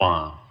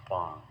One,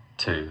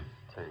 two,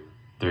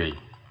 three,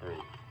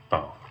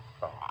 four.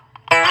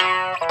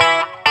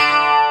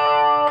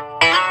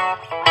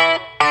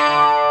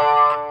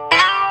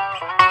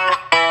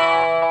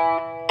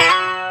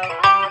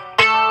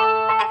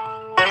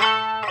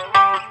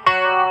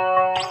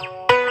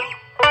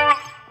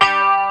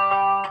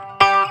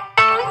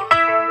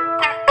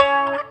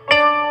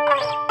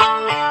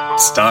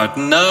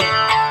 Starting up,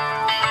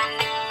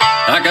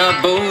 I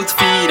got both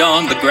feet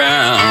on the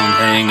ground,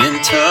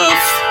 hanging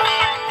tough,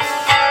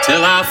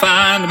 till I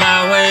find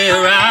my way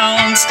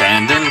around,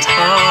 standing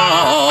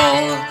tall,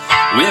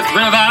 with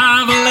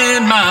revival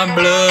in my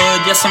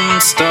blood. Yes, I'm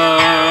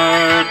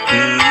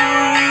starting up.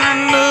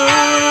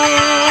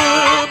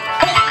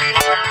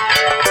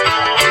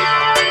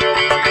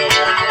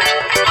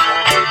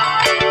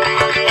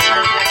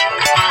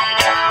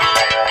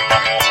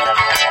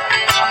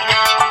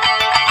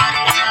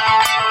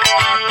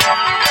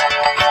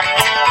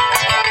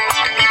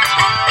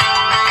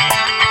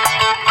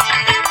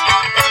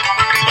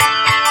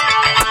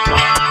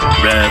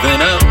 Revving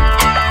up,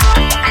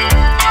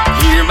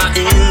 hear my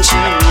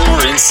engine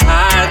roar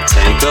inside.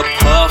 Take a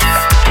puff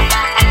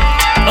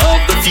of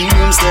the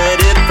fumes that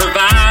it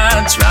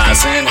provides,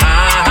 rising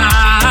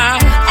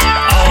high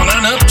on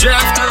an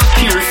updraft of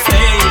pure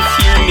faith.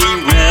 Hear me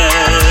revving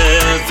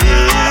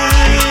up.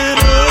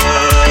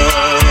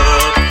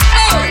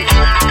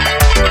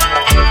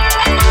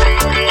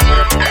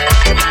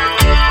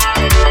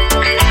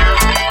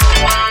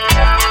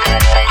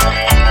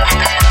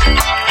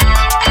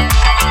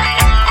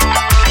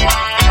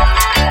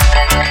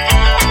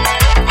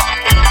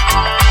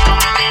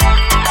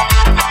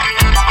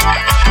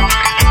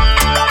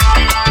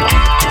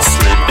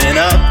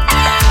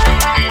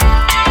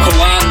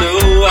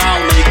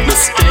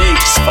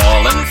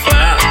 Falling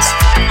flat,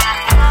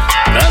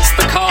 that's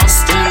the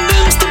cost, and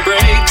them's the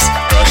brakes.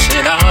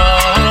 Brushing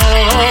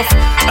off,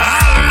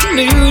 I learn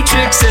new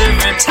tricks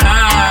every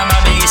time I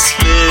be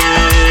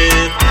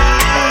slipping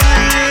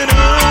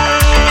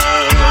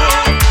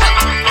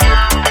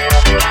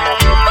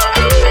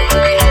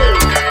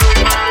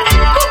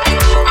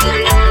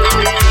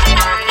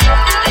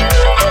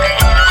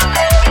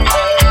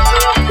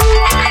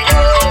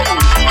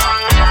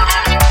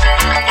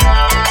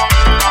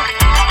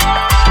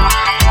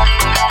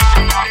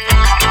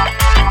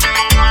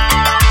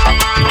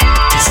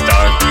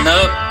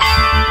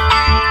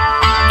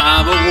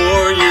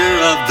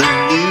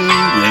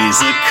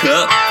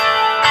cup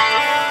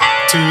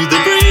to the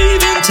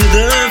brave and to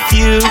the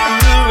few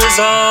who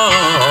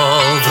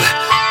resolve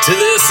to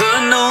this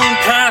unknown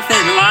path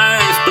in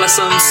life. Bless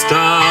them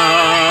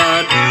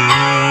starting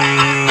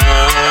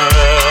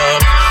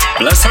up.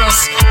 Bless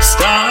us